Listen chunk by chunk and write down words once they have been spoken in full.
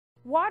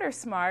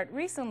WaterSmart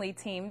recently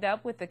teamed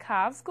up with the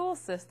Cobb School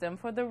System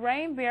for the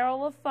Rain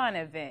Barrel of Fun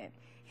event.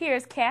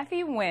 Here's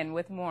Kathy Wynn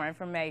with more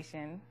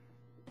information.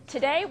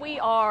 Today we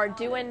are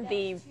doing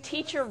the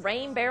Teacher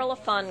Rain Barrel of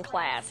Fun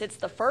class. It's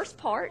the first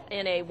part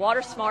in a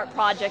WaterSmart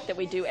project that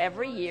we do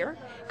every year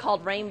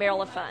called Rain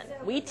Barrel of Fun.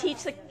 We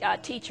teach the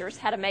teachers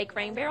how to make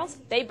rain barrels.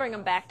 They bring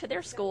them back to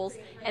their schools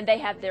and they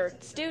have their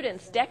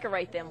students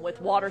decorate them with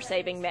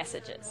water-saving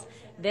messages.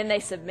 Then they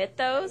submit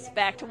those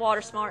back to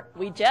WaterSmart.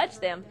 We judge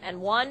them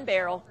and one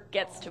barrel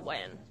gets to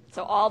win.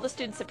 So all the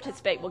students that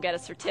participate will get a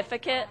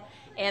certificate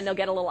and they'll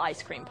get a little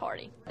ice cream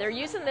party. They're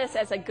using this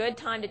as a good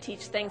time to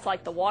teach things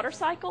like the water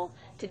cycle,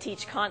 to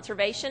teach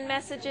conservation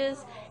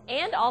messages,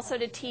 and also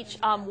to teach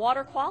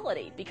water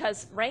quality,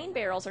 because rain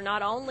barrels are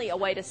not only a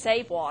way to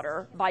save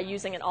water by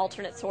using an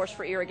alternate source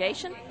for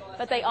irrigation,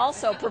 but they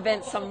also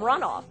prevent some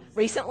runoff.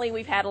 Recently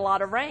we've had a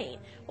lot of rain.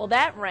 Well,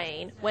 that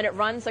rain, when it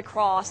runs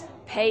across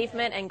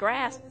pavement and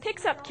grass,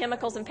 picks up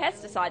chemicals and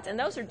pesticides, and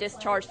those are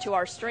discharged to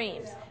our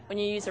streams. When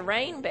you use a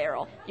rain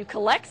barrel, you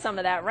collect some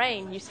of that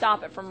rain, you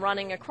stop it from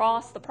running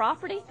across the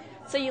property,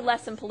 so you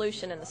lessen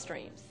pollution in the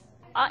streams.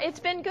 It's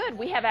been good.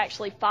 We have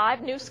actually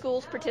 5 new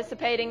schools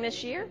participating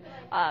this year,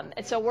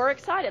 and so we're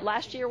excited.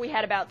 Last year we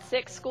had about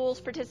 6 schools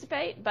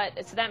participate,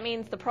 so that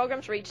means the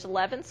program's reached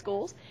 11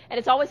 schools, and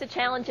it's always a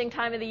challenging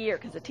time of the year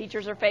because the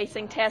teachers are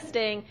facing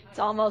testing. It's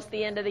almost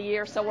the end of the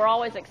year, so we're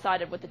always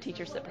excited with the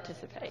teachers that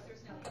participate.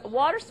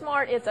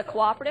 WaterSmart is a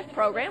cooperative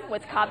program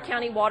with Cobb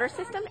County Water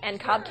System and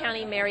Cobb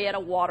County Marietta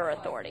Water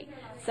Authority.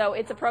 So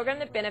it's a program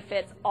that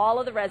benefits all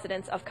of the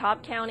residents of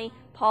Cobb County,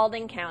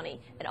 Paulding County,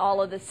 and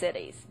all of the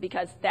cities,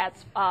 because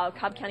that's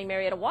Cobb County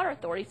Marietta Water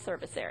Authority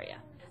service area.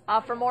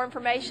 For more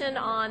information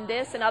on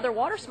this and other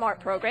WaterSmart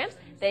programs,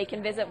 they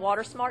can visit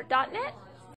watersmart.net.